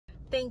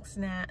Thanks,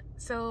 Nat.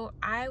 So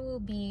I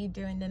will be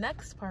doing the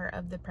next part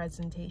of the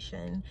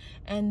presentation,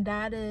 and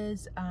that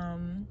is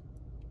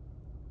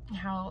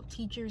how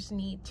teachers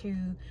need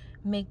to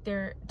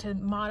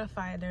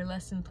modify their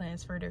lesson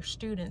plans for their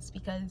students,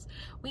 because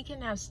we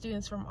can have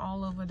students from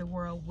all over the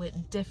world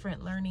with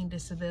different learning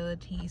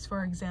disabilities.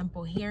 For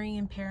example, hearing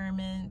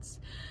impairments,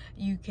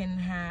 you can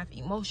have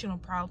emotional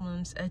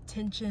problems,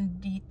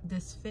 attention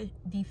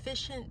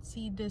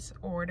deficiency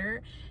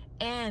disorder,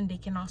 and they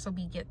can also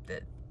be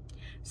gifted.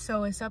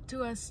 So it's up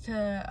to us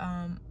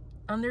to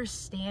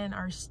understand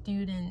our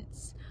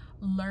students'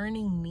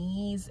 learning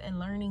needs and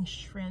learning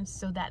strengths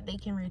so that they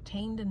can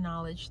retain the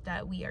knowledge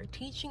that we are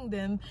teaching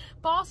them,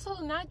 but also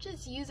not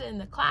just use it in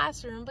the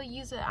classroom, but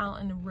use it out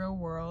in the real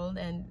world,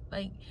 and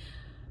like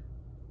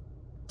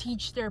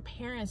teach their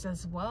parents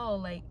as well,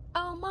 like,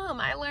 oh mom,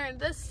 I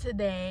learned this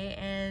today,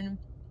 and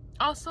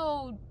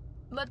also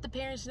let the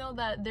parents know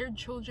that their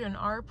children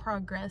are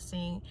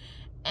progressing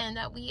and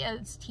that we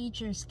as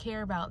teachers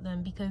care about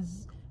them,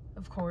 because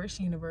of course,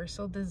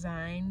 universal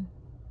design,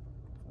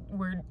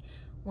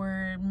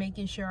 we're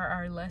making sure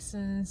our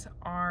lessons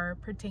are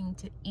pertaining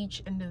to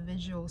each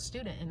individual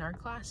student in our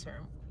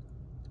classroom,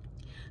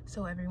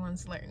 so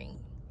everyone's learning.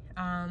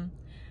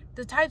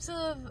 The types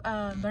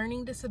of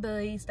learning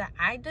disabilities that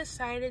I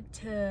decided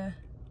to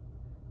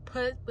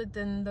put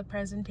within the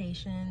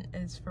presentation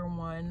is, for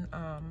one,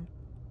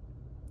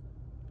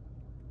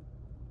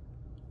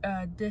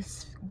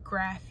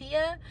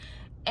 dysgraphia,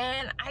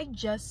 and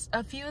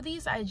a few of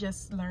these I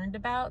just learned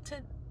about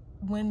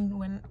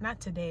not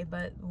today,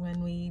 but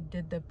when we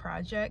did the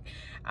project.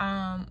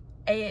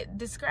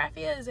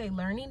 Dysgraphia is a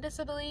learning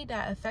disability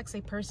that affects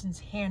a person's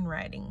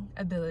handwriting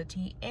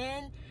ability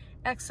and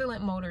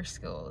excellent motor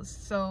skills.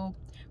 So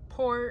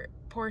poor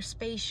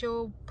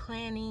spatial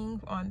planning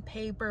on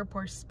paper,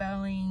 poor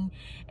spelling,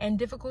 and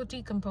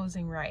difficulty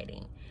composing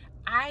writing.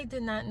 I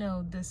did not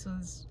know this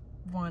was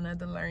one of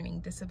the learning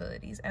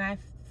disabilities, and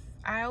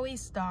I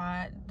always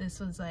thought this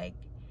was like,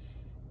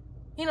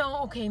 you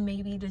know, okay,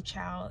 maybe the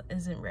child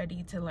isn't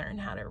ready to learn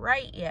how to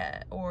write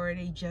yet, or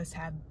they just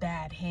have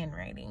bad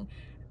handwriting,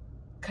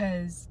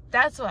 because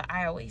that's what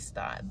I always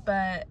thought.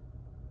 But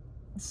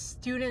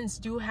students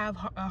do have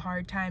a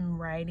hard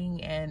time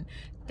writing and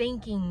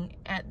thinking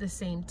at the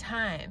same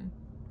time.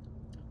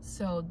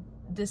 So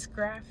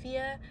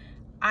dysgraphia,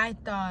 I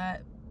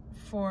thought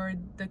for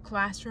the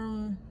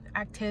classroom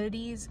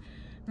activities,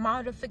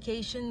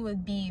 modification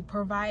would be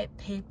provide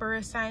paper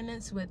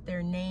assignments with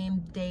their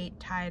name, date,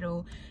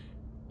 title,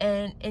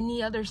 and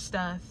any other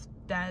stuff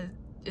that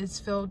is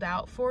filled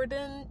out for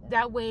them.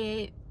 That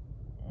way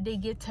they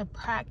get to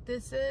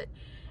practice it,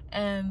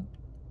 and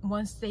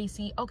once they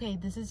see, okay,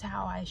 this is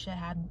how I should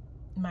have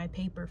my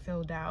paper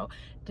filled out,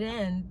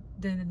 then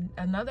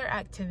another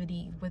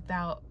activity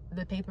without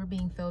the paper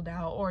being filled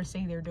out, or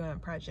say they're doing a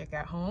project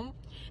at home,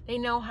 they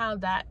know how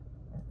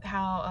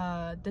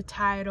the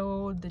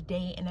title, the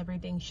date, and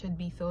everything should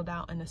be filled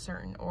out in a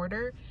certain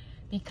order,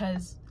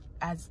 because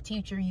as a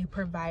teacher you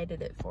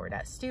provided it for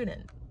that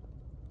student.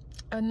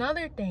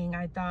 Another thing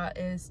I thought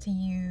is to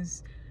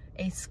use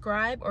a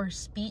scribe or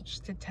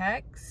speech to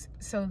text,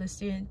 so the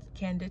student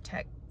can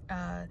detect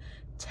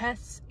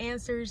test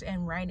answers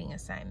and writing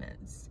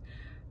assignments,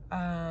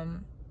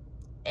 and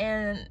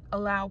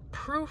allow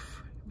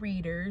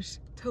proofreaders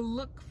to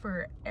look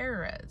for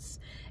errors.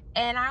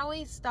 And I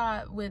always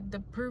thought with the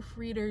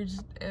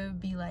proofreaders it would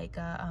be like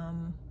I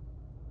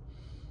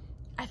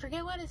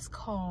forget what it's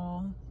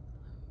called,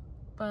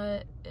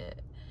 but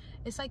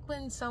it's like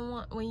when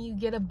you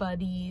get a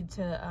buddy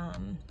to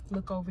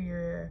look over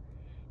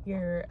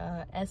your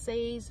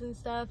essays and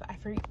stuff.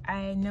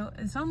 I know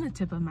it's on the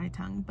tip of my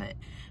tongue, but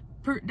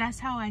that's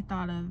how I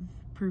thought of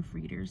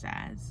proofreaders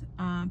as.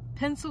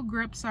 Pencil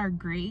grips are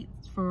great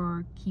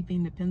for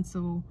keeping the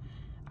pencil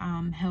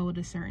held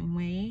a certain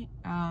way.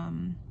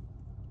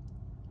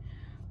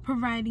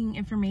 Providing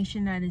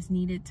information that is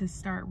needed to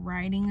start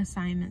writing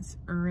assignments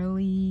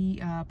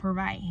early,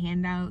 provide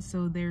handouts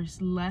so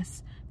there's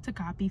less to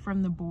copy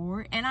from the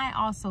board. And I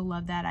also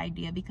love that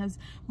idea, because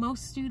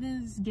most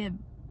students get,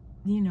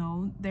 you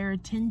know, their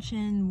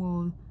attention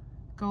will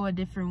go a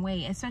different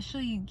way,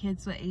 especially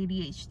kids with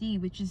ADHD,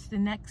 which is the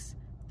next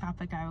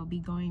topic I will be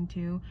going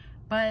to.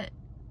 But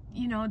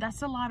you know,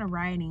 that's a lot of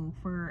writing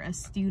for a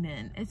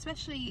student,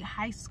 especially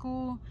high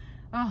school.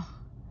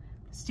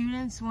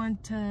 Students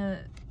want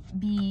to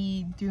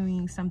be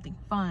doing something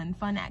fun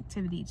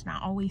activities,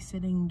 not always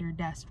sitting at their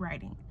desk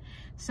writing.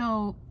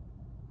 So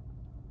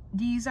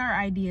these are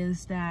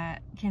ideas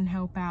that can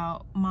help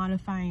out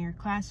modifying your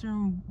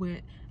classroom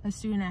with a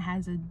student that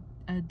has a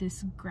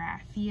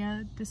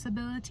dysgraphia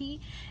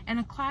disability. And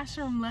a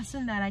classroom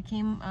lesson that I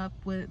came up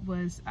with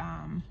was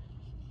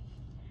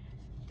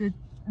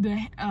the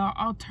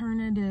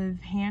alternative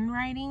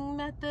handwriting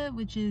method,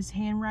 which is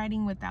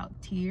handwriting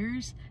without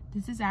tears.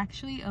 This is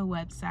actually a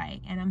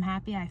website, and I'm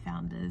happy I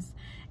found this.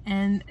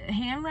 And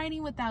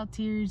handwriting without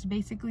tears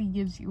basically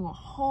gives you a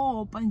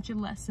whole bunch of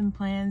lesson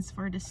plans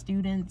for the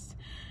students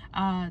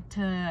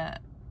to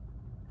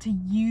to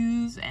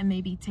use and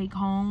maybe take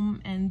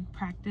home and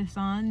practice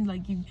on.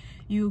 Like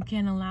you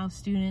can allow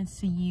students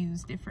to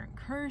use different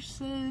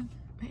cursive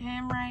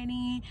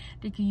handwriting.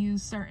 They can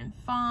use certain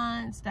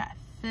fonts that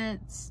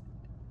fits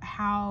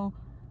how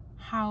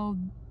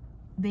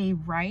they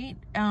write,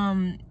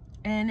 and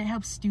it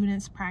helps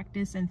students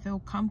practice and feel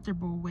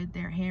comfortable with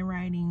their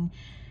handwriting,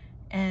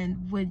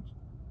 and with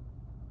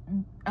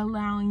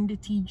allowing the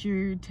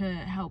teacher to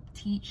help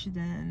teach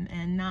them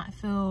and not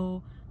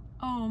feel,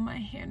 oh, my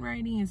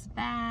handwriting is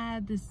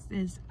bad, this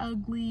is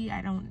ugly,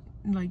 I don't,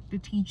 like, the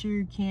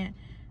teacher can't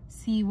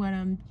see what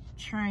I'm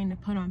trying to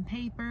put on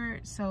paper.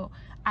 So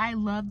I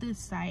love this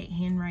site,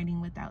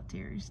 Handwriting Without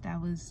Tears.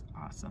 That was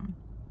awesome.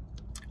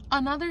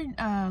 Another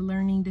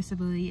learning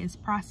disability is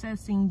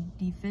processing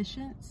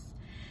deficiency.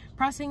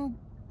 Processing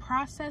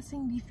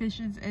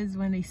deficiency is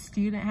when a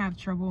student have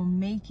trouble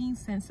making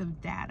sense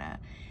of data,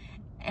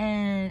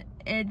 and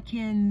it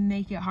can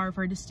make it hard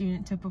for the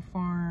student to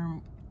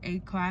perform in a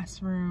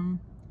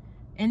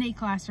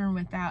classroom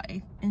without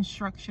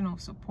instructional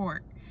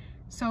support.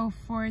 So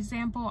for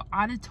example,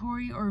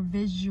 auditory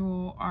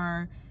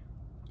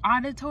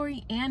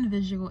and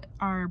visual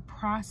are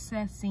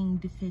processing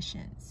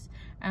deficiencies.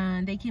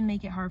 They can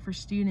make it hard for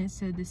students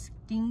to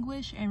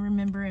distinguish and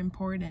remember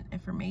important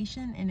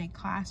information in a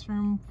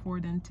classroom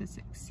for them to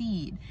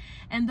succeed.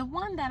 And the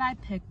one that I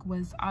picked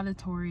was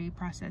auditory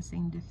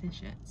processing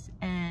deficiency,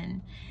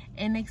 and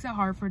it makes it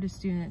hard for the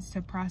students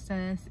to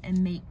process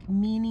and make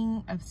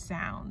meaning of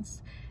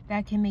sounds.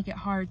 That can make it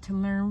hard to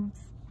learn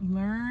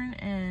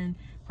and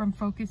from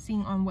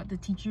focusing on what the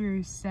teacher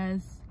is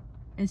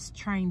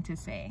trying to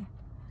say.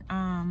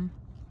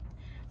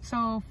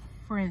 So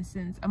for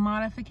instance, a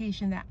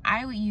modification that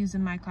I would use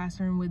in my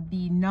classroom would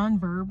be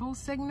nonverbal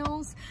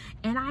signals.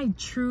 And I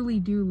truly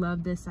do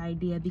love this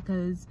idea,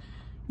 because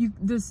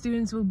the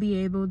students will be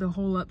able to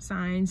hold up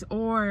signs,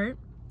 or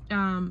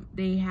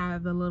they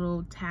have a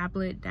little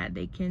tablet that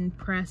they can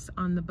press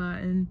on the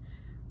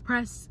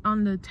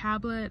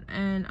tablet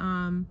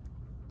and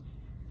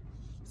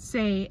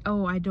say,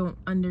 oh, I don't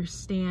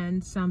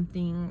understand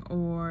something,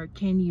 or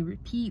can you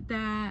repeat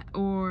that,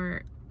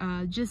 or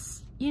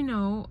just, you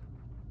know,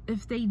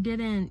 if they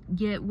didn't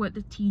get what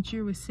the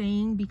teacher was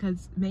saying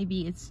because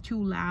maybe it's too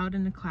loud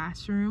in the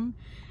classroom,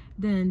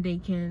 then they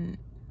can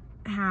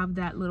have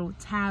that little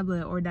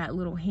tablet or that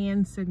little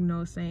hand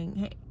signal saying,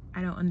 hey,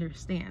 I don't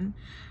understand.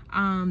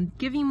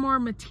 Giving more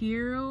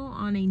material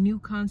on a new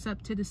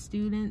concept to the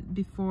student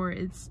before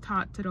it's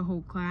taught to the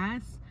whole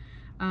class.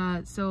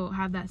 So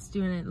have that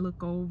student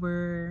look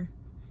over,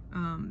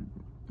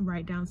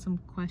 write down some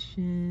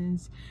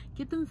questions,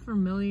 get them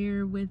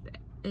familiar with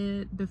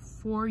it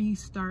before you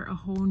start a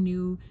whole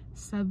new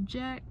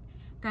subject.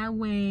 That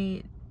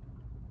way,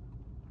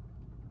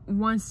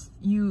 once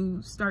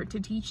you start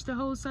to teach the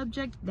whole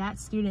subject, that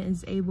student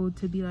is able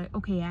to be like,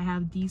 okay, I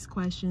have these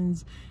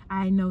questions,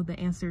 I know the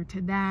answer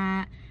to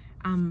that.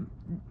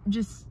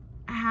 Just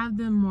have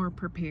them more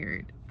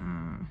prepared.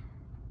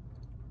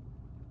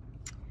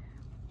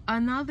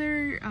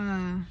 Another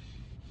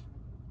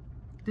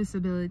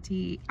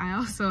disability I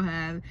also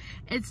have,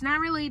 it's not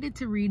related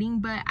to reading,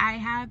 but I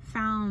have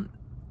found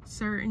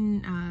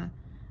certain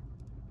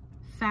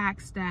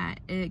facts that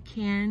it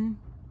can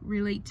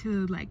relate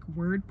to, like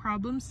word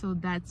problems. So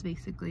that's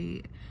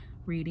basically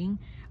reading.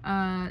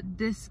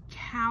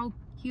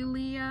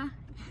 Dyscalculia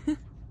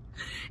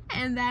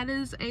and that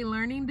is a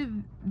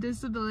learning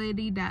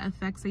disability that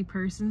affects a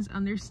person's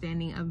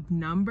understanding of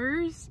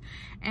numbers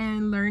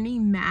and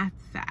learning math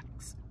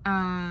facts.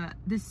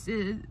 This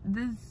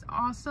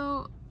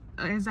also,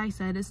 as I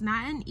said, it's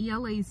not an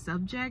ELA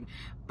subject,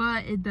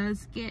 but it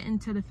does get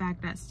into the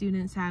fact that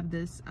students have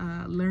this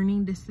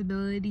learning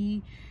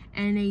disability,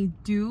 and they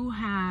do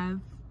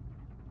have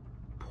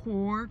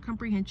poor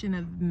comprehension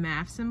of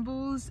math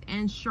symbols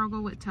and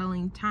struggle with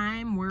telling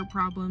time, word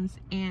problems,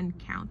 and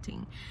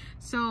counting.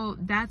 So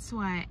that's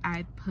why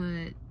I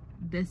put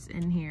this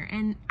in here,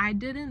 and I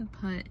didn't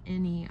put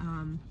any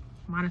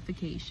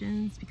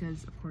modifications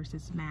because of course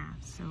it's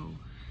math. So,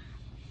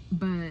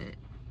 but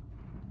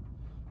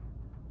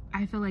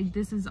I feel like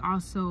this is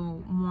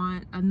also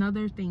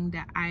another thing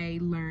that I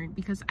learned,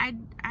 because I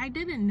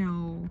didn't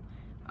know,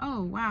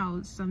 oh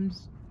wow, some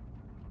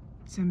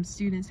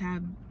students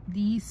have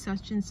these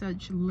such and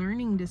such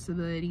learning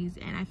disabilities,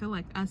 and I feel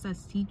like us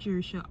as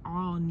teachers should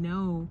all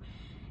know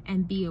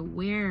and be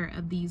aware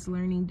of these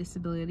learning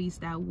disabilities.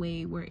 That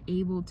way we're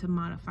able to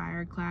modify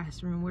our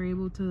classroom, we're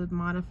able to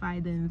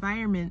modify the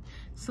environment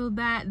so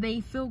that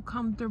they feel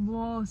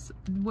comfortable,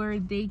 where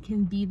they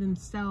can be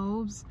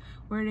themselves,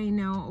 where they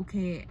know,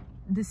 okay,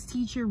 this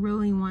teacher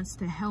really wants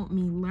to help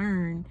me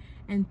learn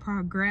and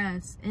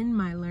progress in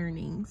my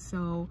learning.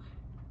 So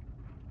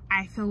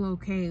I feel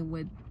okay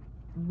with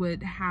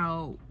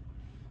how,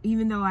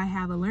 even though I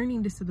have a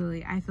learning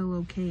disability, I feel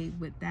okay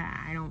with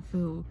that. I don't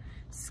feel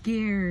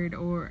scared,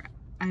 or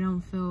I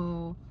don't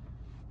feel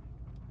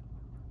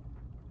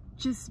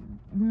just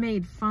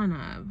made fun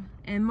of,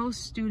 and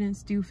most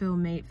students do feel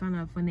made fun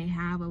of when they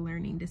have a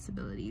learning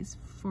disabilities.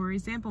 For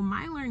example,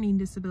 my learning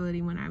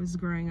disability when I was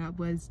growing up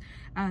was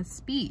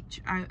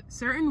speech.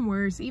 Certain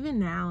words, even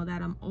now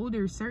that I'm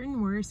older,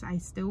 certain words I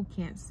still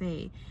can't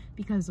say,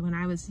 because when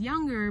I was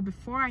younger,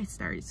 before I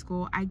started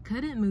school, I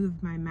couldn't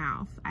move my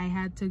mouth. I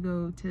had to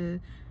go to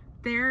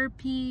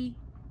therapy,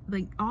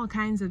 like all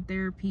kinds of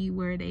therapy,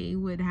 where they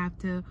would have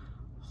to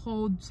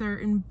hold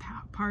certain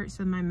parts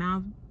of my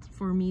mouth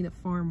for me to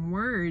form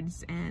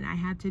words, and I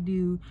had to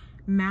do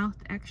mouth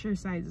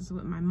exercises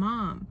with my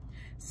mom.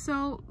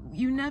 So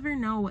you never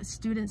know what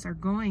students are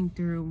going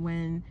through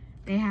when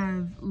they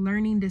have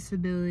learning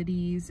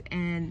disabilities,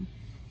 and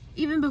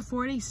even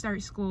before they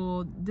start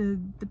school, the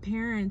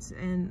parents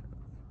and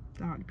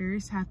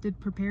doctors have to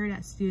prepare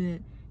that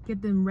student,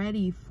 get them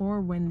ready for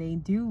when they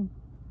do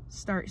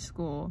start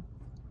school.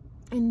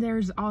 And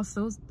there's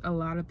also a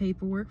lot of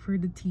paperwork for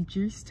the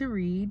teachers to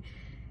read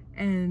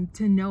and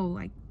to know,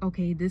 like,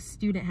 okay, this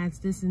student has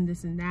this and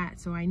this and that,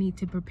 so I need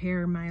to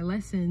prepare my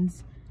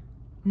lessons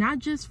not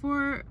just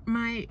for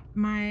my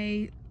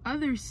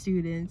other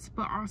students,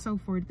 but also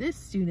for this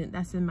student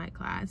that's in my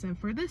class, and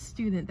for this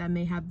student that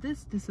may have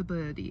this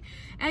disability.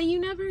 And you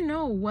never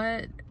know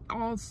what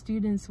all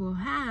students will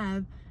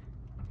have,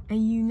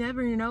 and you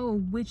never know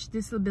which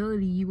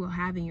disability you will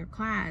have in your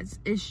class.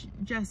 It's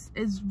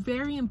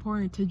very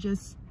important to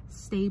just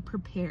stay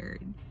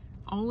prepared.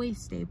 Always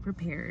stay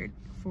prepared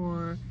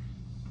for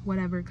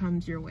whatever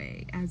comes your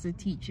way as a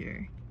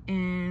teacher.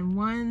 And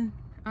one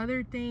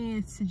other thing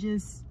is to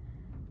just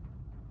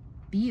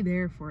be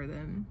there for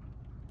them.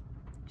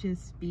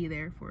 Just be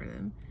there for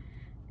them.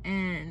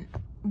 And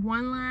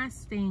one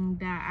last thing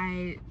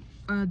that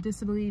a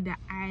disability that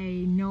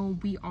I know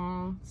we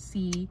all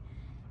see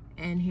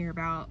and hear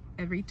about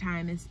every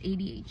time is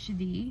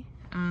ADHD.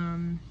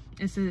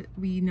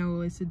 We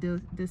know it's a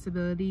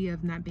disability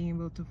of not being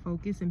able to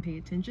focus and pay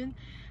attention.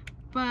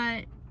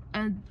 But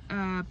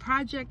a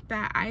project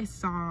that I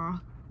saw,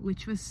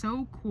 which was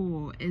so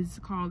cool, is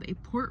called a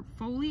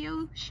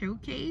portfolio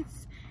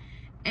showcase.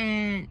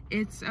 And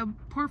it's a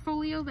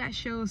portfolio that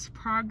shows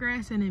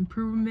progress and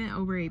improvement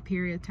over a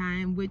period of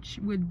time, which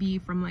would be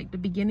from like the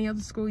beginning of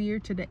the school year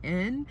to the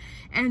end.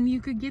 And you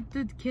could get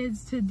the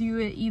kids to do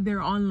it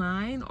either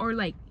online or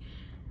like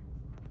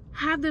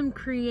have them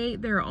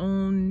create their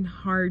own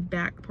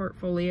hardback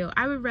portfolio.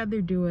 I would rather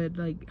do it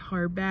like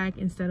hardback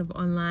instead of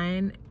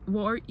online.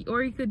 Or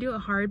you could do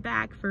it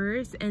hardback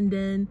first, and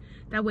then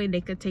that way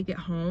they could take it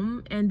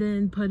home and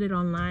then put it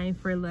online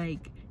for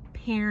like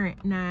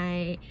parent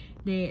night.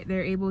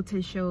 They're able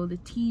to show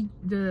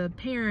the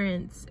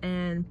parents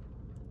and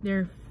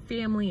their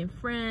family and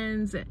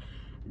friends,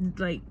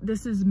 like,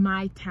 this is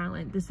my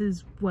talent, this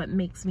is what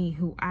makes me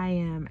who I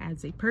am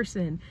as a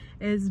person.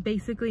 Is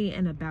basically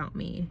an about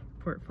me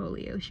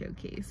portfolio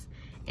showcase,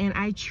 and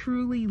I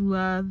truly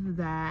love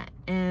that.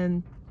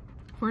 And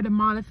for the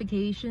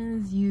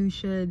modifications, you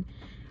should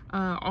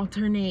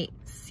alternate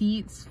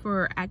seats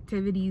for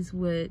activities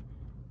with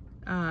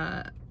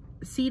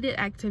seated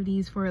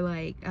activities for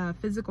like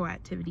physical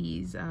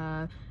activities,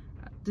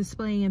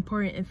 displaying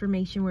important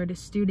information where the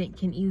student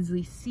can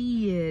easily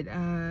see it,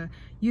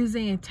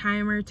 using a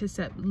timer to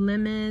set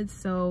limits,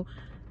 so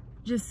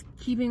just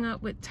keeping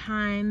up with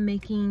time,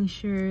 making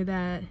sure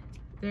that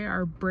there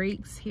are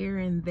breaks here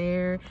and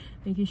there,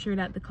 making sure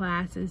that the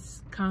class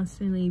is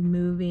constantly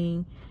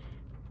moving.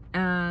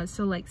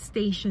 So like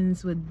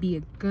stations would be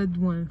a good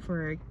one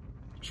for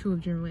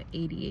children with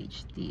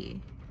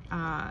ADHD.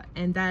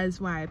 And that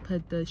is why I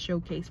put the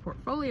showcase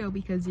portfolio,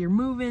 because you're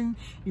moving,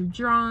 you're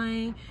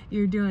drawing,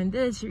 you're doing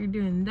this, you're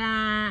doing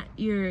that,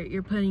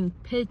 you're putting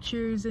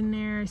pictures in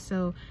there.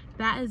 So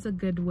that is a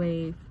good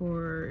way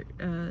for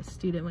a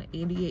student with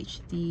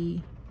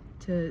ADHD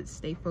to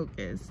stay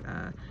focused.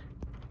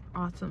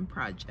 Awesome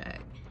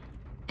project.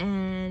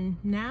 And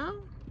now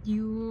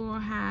you will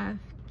have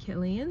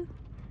Killian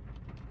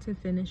to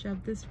finish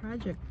up this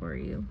project for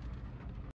you.